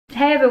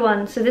Hey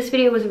everyone, so this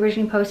video was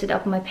originally posted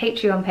up on my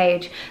Patreon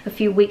page a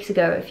few weeks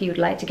ago. If you would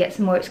like to get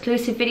some more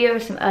exclusive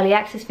videos, some early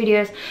access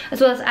videos,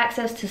 as well as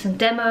access to some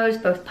demos,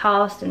 both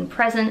past and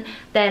present,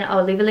 then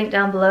I'll leave a link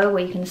down below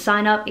where you can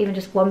sign up. Even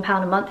just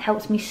 £1 a month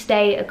helps me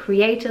stay a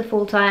creator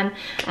full-time,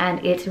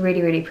 and it's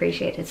really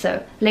appreciated.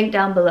 So link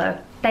down below.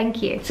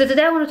 Thank you. So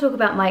today I want to talk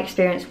about my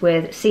experience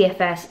with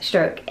CFS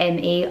stroke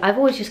ME. I've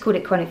always just called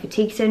it chronic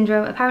fatigue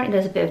syndrome. Apparently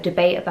there's a bit of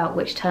debate about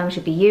which term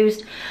should be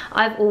used.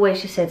 I've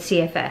always just said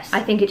CFS.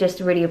 I think it just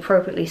really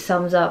appropriately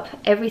sums up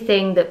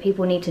everything that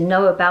people need to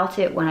know about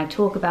it when I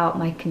talk about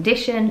my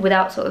condition,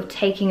 without sort of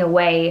taking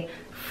away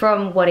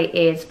from what it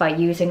is by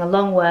using a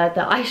long word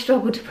that I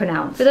struggle to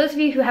pronounce. For those of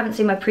you who haven't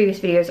seen my previous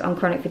videos on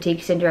chronic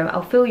fatigue syndrome,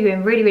 I'll fill you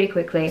in really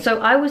quickly. So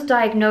I was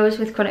diagnosed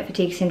with chronic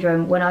fatigue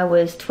syndrome when I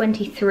was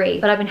 23,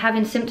 but I've been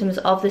having symptoms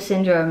of the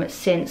syndrome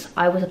since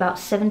I was about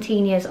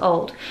 17 years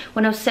old.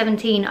 When I was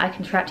 17, I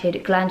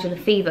contracted glandular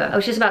fever. I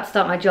was just about to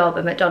start my job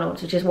at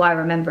McDonald's, which is why I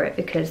remember it,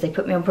 because they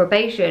put me on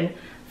probation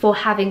for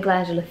having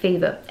glandular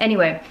fever.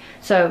 Anyway,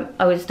 so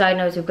I was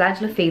diagnosed with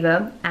glandular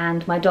fever,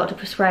 and my doctor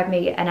prescribed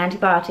me an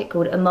antibiotic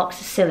called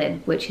amoxicillin,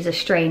 which is a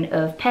strain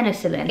of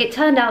penicillin. It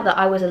turned out that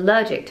I was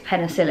allergic to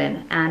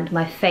penicillin, and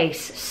my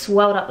face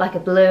swelled up like a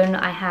balloon.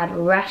 I had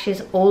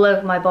rashes all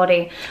over my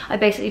body. I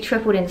basically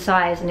tripled in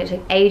size, and it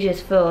took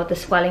ages for the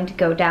swelling to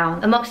go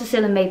down.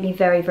 Amoxicillin made me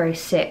very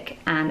sick,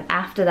 and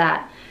after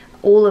that,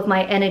 all of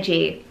my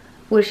energy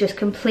was just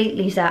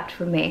completely zapped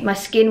from me. My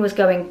skin was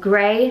going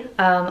grey.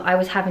 I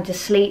was having to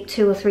sleep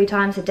 2 or 3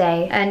 times a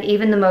day, and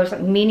even the most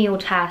menial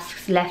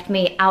tasks left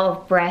me out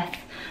of breath,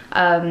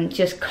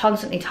 just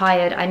constantly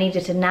tired. I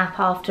needed to nap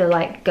after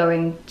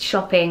going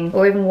shopping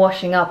or even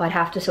washing up. I'd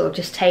have to sort of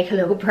just take a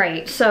little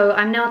break. So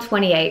I'm now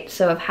 28,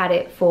 so I've had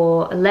it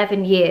for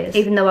 11 years.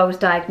 Even though I was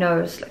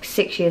diagnosed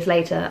 6 years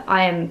later,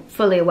 I am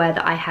fully aware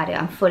that I had it.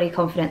 I'm fully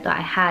confident that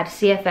I had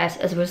CFS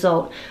as a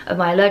result of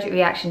my allergic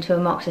reaction to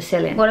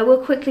amoxicillin. What I will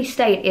quickly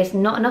state is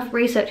not enough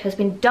research has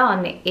been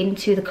done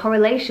into the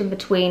correlation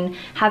between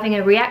having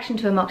a reaction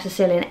to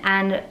amoxicillin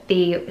and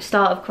the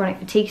start of chronic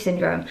fatigue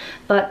syndrome,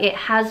 but it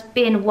has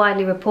been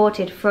widely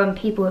reported from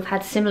people who've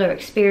had similar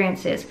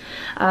experiences.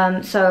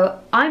 So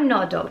I'm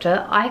not a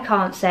doctor. I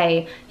can't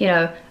say, you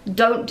know,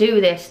 don't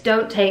do this,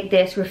 don't take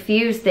this,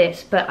 refuse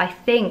this, but I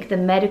think the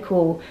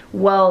medical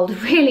world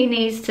really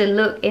needs to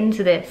look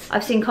into this.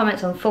 I've seen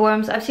comments on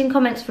forums, I've seen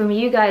comments from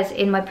you guys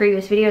in my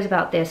previous videos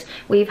about this,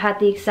 where you've had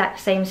the exact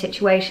same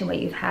situation, where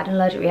you've had an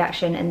allergic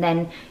reaction and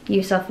then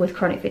you suffer with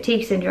chronic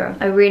fatigue syndrome.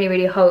 I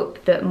really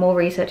hope that more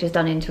research is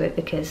done into it,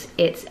 because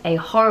it's a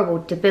horrible,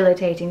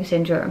 debilitating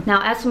syndrome.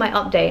 Now, as for my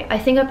update, I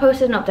think I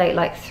posted an update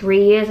like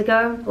 3 years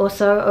ago or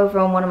so over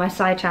on one of my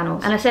side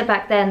channels, and I said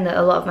back then that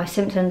a lot of my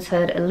symptoms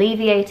had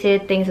alleviated,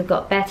 things have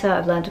got better,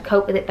 I've learned to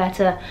cope with it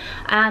better,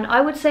 and I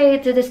would say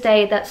to this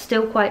day that's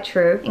still quite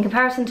true. In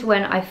comparison to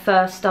when I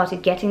first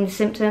started getting the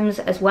symptoms,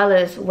 as well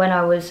as when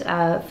I was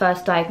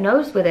first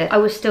diagnosed with it, I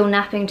was still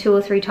napping 2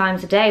 or 3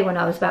 times a day when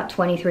I was about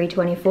 23,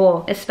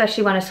 24.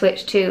 Especially when I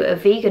switched to a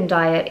vegan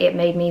diet, it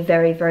made me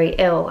very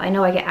ill. I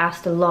know I get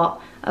asked a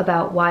lot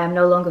about why I'm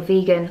no longer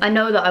vegan. I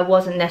know that I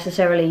wasn't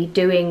necessarily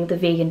doing the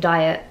vegan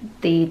diet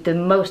the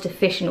most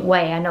efficient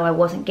way. I know I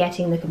wasn't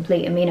getting the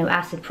complete amino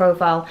acid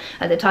profile.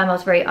 At the time I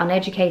was very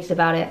uneducated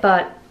about it,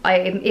 but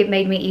it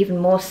made me even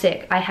more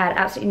sick. I had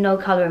absolutely no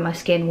colour in my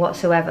skin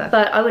whatsoever.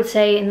 But I would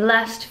say in the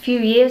last few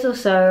years or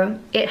so,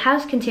 it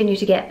has continued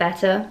to get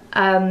better.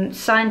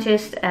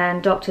 Scientists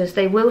and doctors,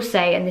 they will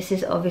say, and this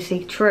is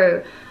obviously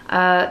true,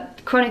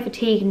 chronic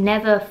fatigue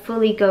never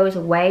fully goes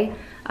away.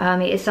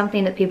 It is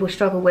something that people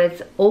struggle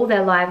with all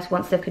their lives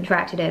once they've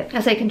contracted it. I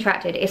say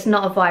contracted, it's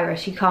not a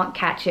virus, you can't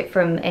catch it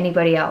from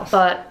anybody else.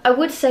 But I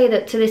would say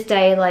that to this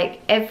day,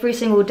 like every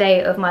single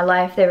day of my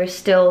life, there is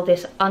still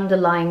this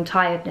underlying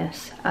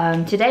tiredness.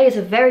 Today is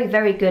a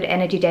very good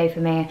energy day for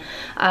me,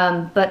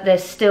 but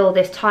there's still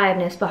this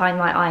tiredness behind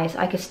my eyes.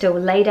 I could still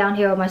lay down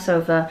here on my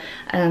sofa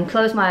and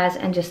close my eyes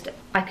and just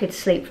I could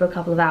sleep for a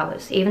couple of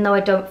hours. Even though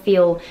I don't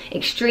feel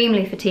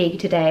extremely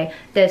fatigued today,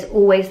 there's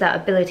always that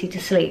ability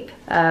to sleep.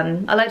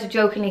 I like to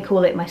jokingly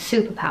call it my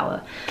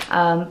superpower,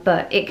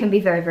 but it can be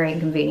very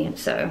inconvenient.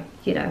 So,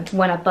 you know,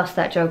 when I bust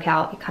that joke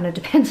out, it kind of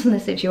depends on the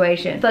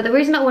situation. But the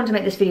reason I wanted to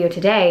make this video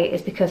today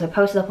is because I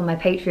posted up on my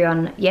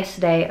Patreon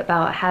yesterday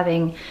about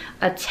having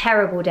a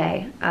terrible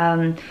day.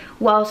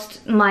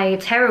 Whilst my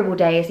terrible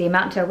days, the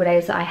amount of terrible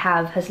days that I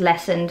have has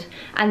lessened,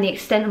 and the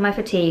extent of my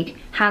fatigue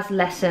has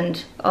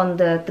lessened on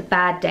the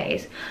bad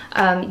days.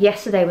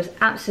 Yesterday was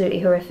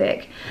absolutely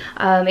horrific.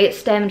 It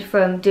stemmed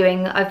from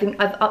doing,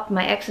 I've upped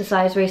my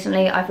exercise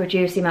recently. I've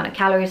reduced the amount of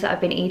calories that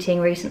I've been eating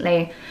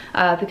recently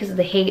because of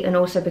the heat, and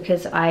also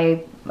because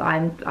I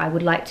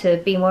would like to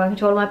be more in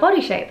control of my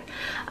body shape.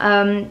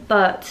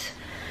 But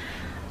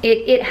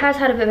it has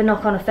had a bit of a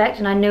knock-on effect,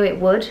 and I knew it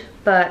would.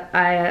 But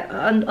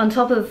on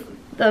top of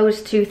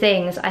those two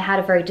things, I had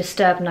a very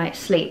disturbed night's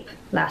sleep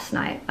last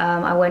night.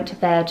 I went to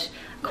bed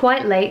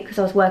quite late because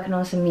I was working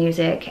on some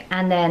music,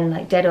 and then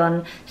like dead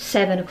on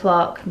 7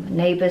 o'clock, my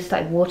neighbours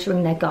started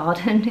watering their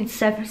garden. It's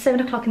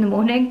 7 o'clock in the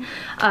morning.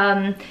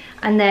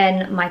 And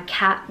then my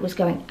cat was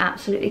going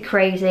absolutely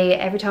crazy.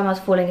 Every time I was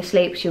falling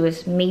asleep, she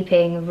was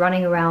meeping,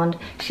 running around.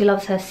 She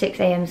loves her 6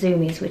 a.m.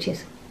 zoomies, which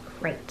is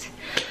great.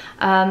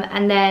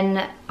 And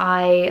then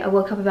I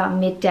woke up about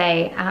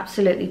midday,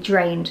 absolutely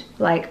drained.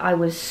 Like I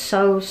was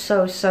so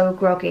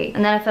groggy.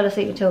 And then I fell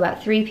asleep until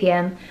about 3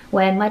 p.m.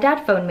 when my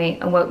dad phoned me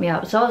and woke me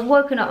up. So I was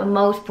woken up a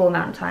multiple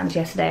amount of times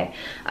yesterday.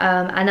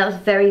 And that was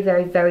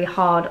very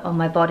hard on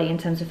my body in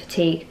terms of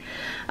fatigue.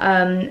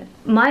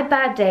 My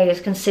bad days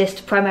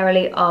consist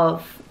primarily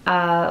of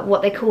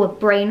what they call a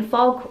brain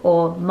fog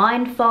or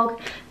mind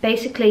fog.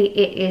 Basically,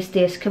 it is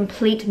this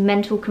complete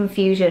mental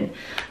confusion.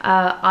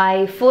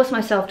 I forced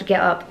myself to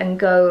get up and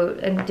go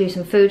and do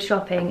some food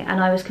shopping,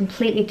 and I was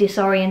completely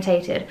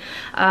disorientated.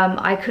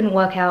 I couldn't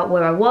work out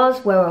where I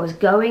was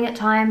going at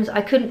times.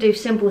 I couldn't do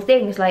simple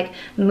things like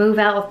move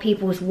out of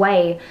people's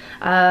way.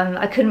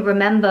 I couldn't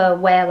remember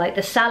where like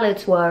the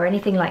salads were or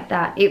anything like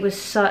that. It was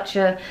such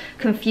a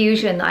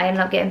confusion that I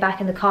ended up getting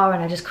back in the car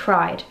and I just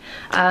cried.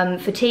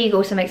 Fatigue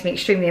also makes me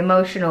extremely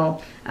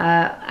emotional,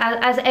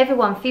 as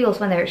everyone feels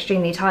when they're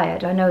extremely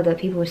tired. I know that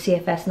people with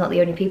CFS are not the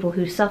only people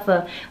who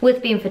suffer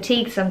with being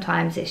fatigued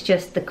sometimes. It's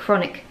just the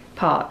chronic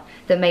part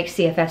that makes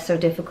CFS so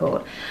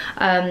difficult.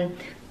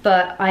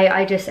 But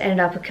I just ended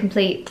up a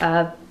complete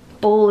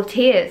ball of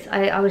tears.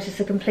 I was just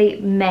a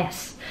complete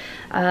mess.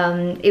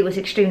 It was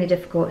extremely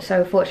difficult.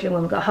 So fortunately,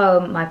 when we got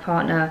home, my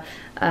partner,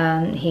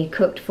 he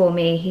cooked for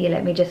me. He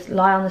let me just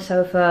lie on the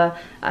sofa.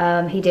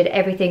 He did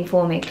everything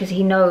for me because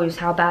he knows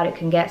how bad it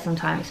can get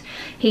sometimes.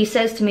 He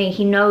says to me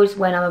he knows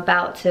when I'm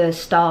about to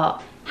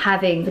start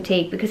having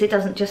fatigue, because it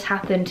doesn't just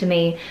happen to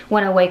me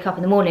when I wake up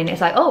in the morning.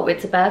 It's like, oh,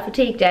 it's a bad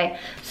fatigue day.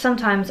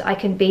 Sometimes I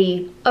can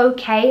be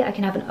okay, I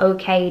can have an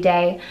okay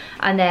day,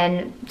 and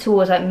then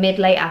towards like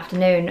mid-late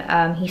afternoon,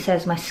 he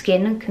says my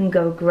skin can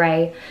go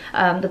grey.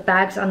 The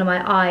bags under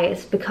my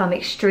eyes become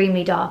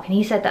extremely dark, and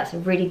he said that's a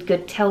really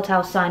good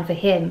telltale sign for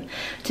him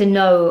to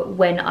know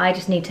when I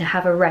just need to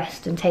have a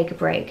rest and take a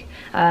break.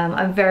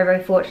 I'm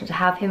very fortunate to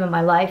have him in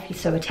my life. He's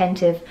so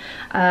attentive,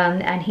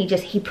 and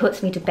he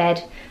puts me to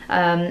bed,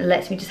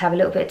 lets me just have a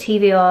little bit of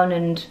TV on,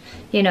 and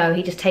you know,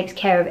 he just takes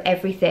care of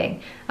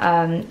everything.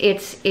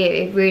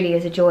 It really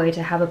is a joy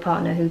to have a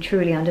partner who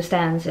truly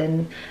understands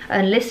and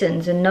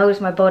listens and knows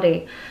my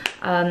body.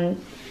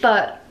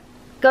 But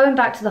going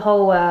back to the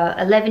whole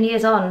 11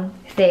 years on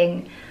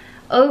thing,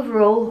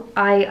 overall,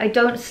 I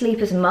don't sleep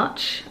as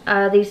much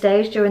these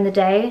days during the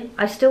day.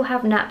 I still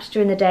have naps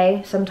during the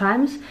day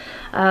sometimes,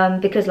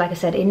 because like I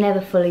said, it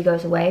never fully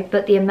goes away,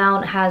 but the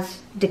amount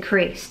has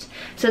decreased.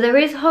 So there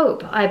is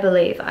hope, I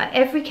believe.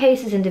 Every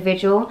case is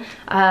individual,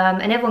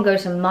 and everyone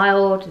goes from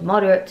mild,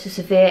 moderate to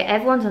severe.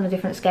 Everyone's on a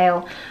different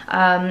scale.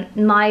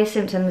 My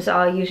symptoms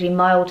are usually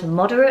mild to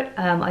moderate.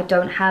 I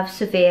don't have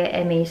severe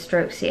ME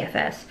stroke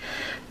CFS,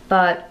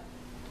 but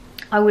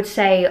I would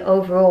say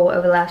overall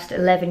over the last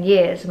 11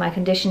 years my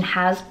condition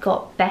has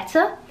got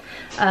better.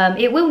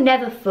 It will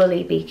never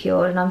fully be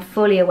cured, and I'm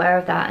fully aware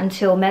of that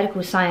until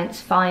medical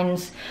science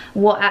finds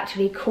what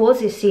actually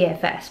causes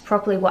CFS,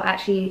 properly what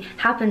actually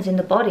happens in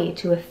the body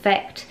to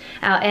affect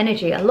our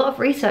energy. A lot of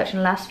research in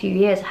the last few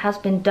years has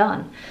been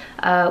done,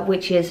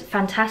 which is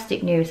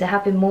fantastic news. There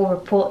have been more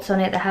reports on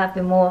it, there have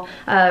been more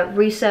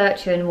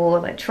research and more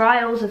like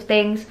trials of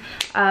things,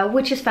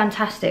 which is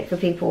fantastic for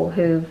people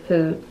who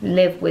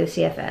live with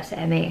CFS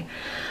ME.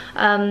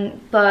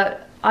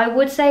 But I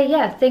would say,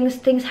 yeah,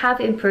 things have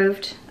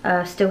improved.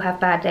 Still have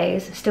bad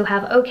days, still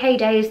have okay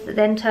days that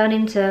then turn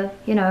into,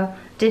 you know,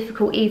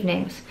 difficult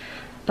evenings.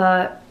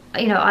 But,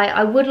 you know,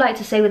 I would like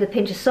to say with a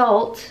pinch of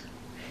salt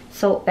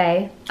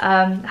Bay,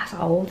 that's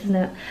old, isn't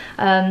it?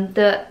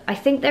 That I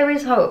think there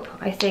is hope.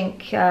 I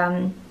think,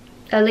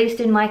 at least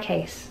in my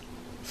case.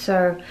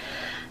 So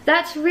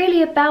that's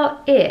really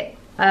about it.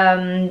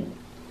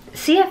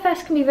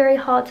 CFS can be very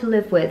hard to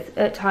live with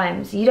at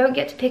times. You don't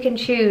get to pick and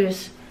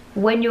choose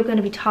when you're going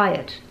to be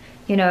tired,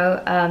 you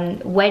know,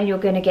 when you're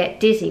going to get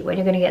dizzy, when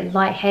you're going to get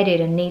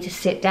lightheaded and need to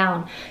sit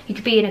down. You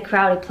could be in a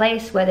crowded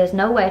place where there's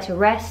nowhere to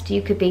rest.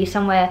 You could be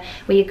somewhere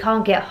where you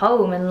can't get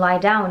home and lie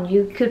down.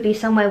 You could be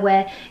somewhere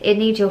where it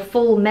needs your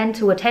full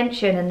mental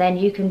attention, and then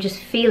you can just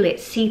feel it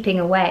seeping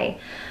away.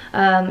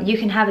 You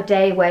can have a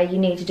day where you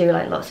need to do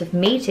like lots of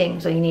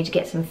meetings, or you need to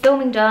get some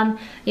filming done,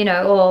 you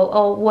know,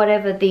 or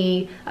whatever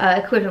the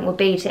equivalent would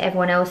be to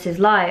everyone else's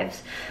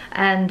lives.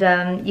 And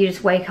you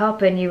just wake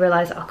up and you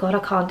realize, oh God, I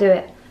can't do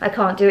it. I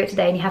can't do it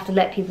today, and you have to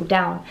let people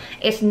down.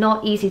 It's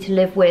not easy to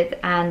live with,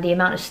 and the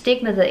amount of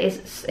stigma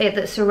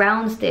that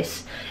surrounds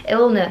this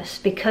illness,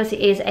 because it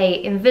is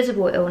a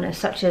invisible illness,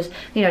 such as,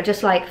 you know,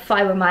 just like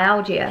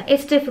fibromyalgia,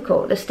 it's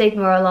difficult. The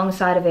stigma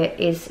alongside of it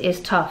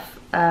is tough.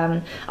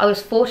 I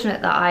was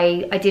fortunate that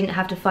I didn't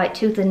have to fight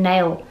tooth and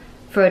nail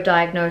for a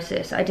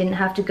diagnosis. I didn't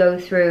have to go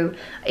through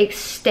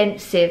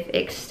extensive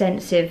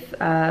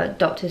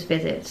doctor's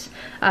visits.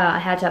 I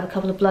had to have a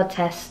couple of blood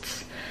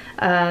tests,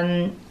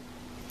 And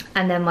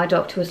then my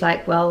doctor was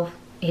like, well,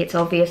 it's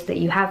obvious that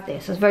you have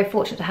this. I was very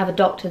fortunate to have a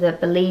doctor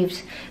that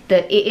believed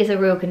that it is a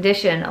real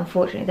condition.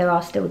 Unfortunately, there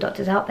are still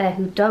doctors out there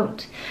who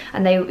don't.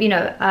 And they, you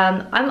know,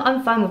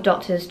 I'm fine with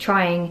doctors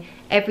trying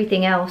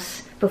everything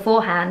else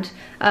beforehand.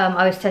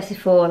 I was tested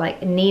for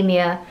like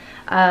anemia,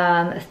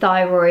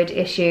 thyroid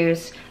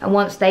issues, and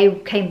once they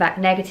came back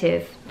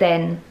negative,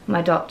 then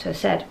my doctor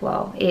said,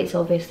 well, it's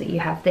obvious that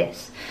you have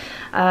this.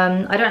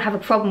 I don't have a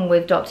problem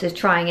with doctors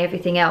trying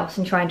everything else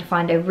and trying to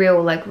find a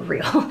real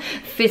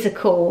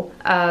physical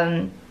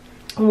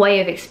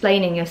way of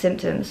explaining your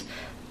symptoms,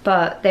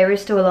 but there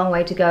is still a long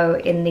way to go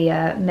in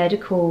the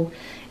medical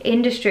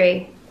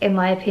industry, in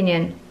my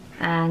opinion,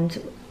 and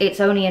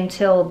it's only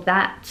until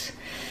that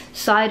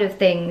side of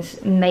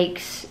things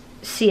makes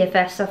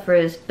CFS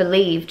sufferers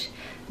believed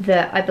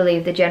that I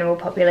believe the general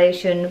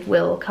population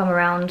will come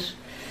around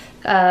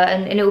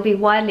and it will be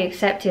widely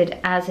accepted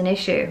as an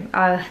issue.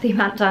 The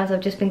amount of times I've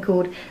just been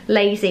called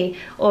lazy,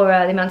 or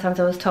the amount of times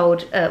I was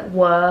told at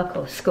work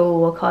or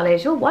school or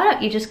college, oh, why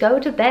don't you just go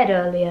to bed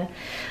earlier,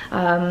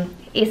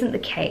 isn't the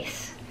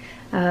case.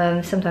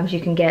 Sometimes you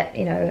can get,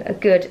 you know, a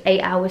good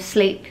 8 hours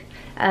sleep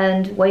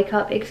and wake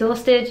up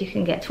exhausted. You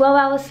can get 12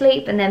 hours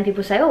sleep and then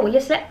people say, oh, well, you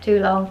slept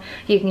too long.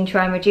 You can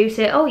try and reduce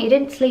it. Oh, you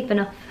didn't sleep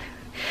enough.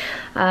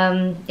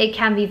 It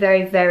can be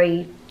very,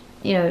 very,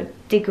 you know,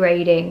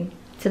 degrading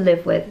to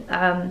live with.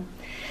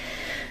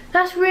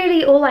 That's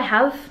really all I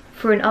have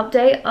for an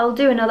update. I'll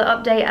do another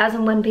update as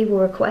and when people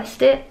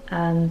request it,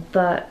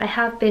 but I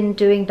have been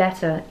doing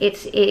better.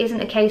 It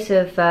isn't a case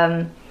of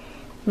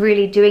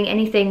really doing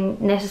anything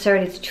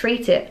necessarily to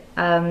treat it.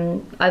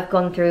 I've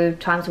gone through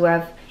times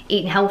where I've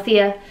eaten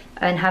healthier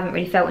and haven't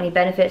really felt any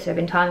benefits. There have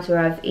been times where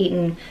I've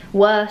eaten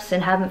worse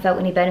and haven't felt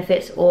any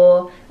benefits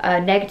or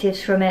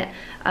negatives from it.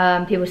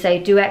 People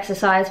say do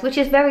exercise, which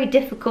is very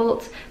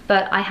difficult,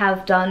 but I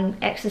have done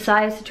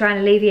exercise to try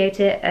and alleviate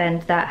it,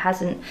 and that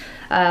hasn't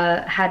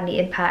had any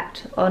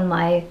impact on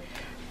my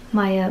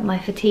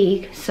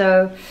fatigue.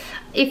 So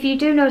if you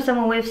do know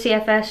someone with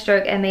CFS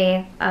stroke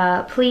ME,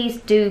 please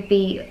do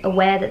be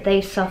aware that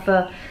they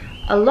suffer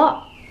a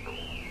lot.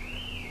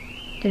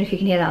 Don't know if you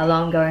can hear that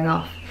alarm going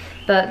off,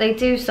 but they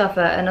do suffer,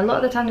 and a lot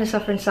of the time they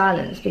suffer in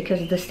silence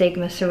because of the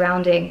stigma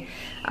surrounding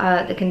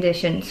the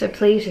condition. So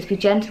please just be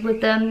gentle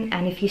with them,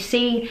 and if you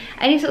see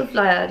any sort of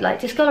like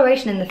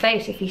discoloration in the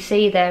face, if you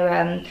see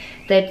their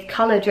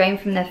colour drain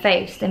from their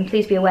face, then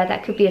please be aware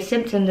that could be a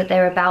symptom that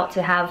they're about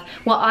to have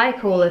what I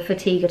call a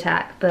fatigue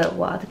attack, but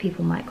what other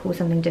people might call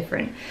something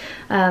different.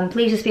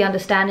 Please just be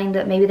understanding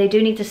that maybe they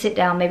do need to sit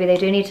down, maybe they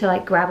do need to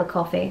like grab a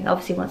coffee.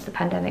 Obviously once the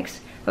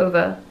pandemic's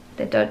over,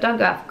 they don't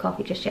go out for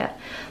coffee just yet,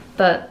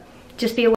 but just be aware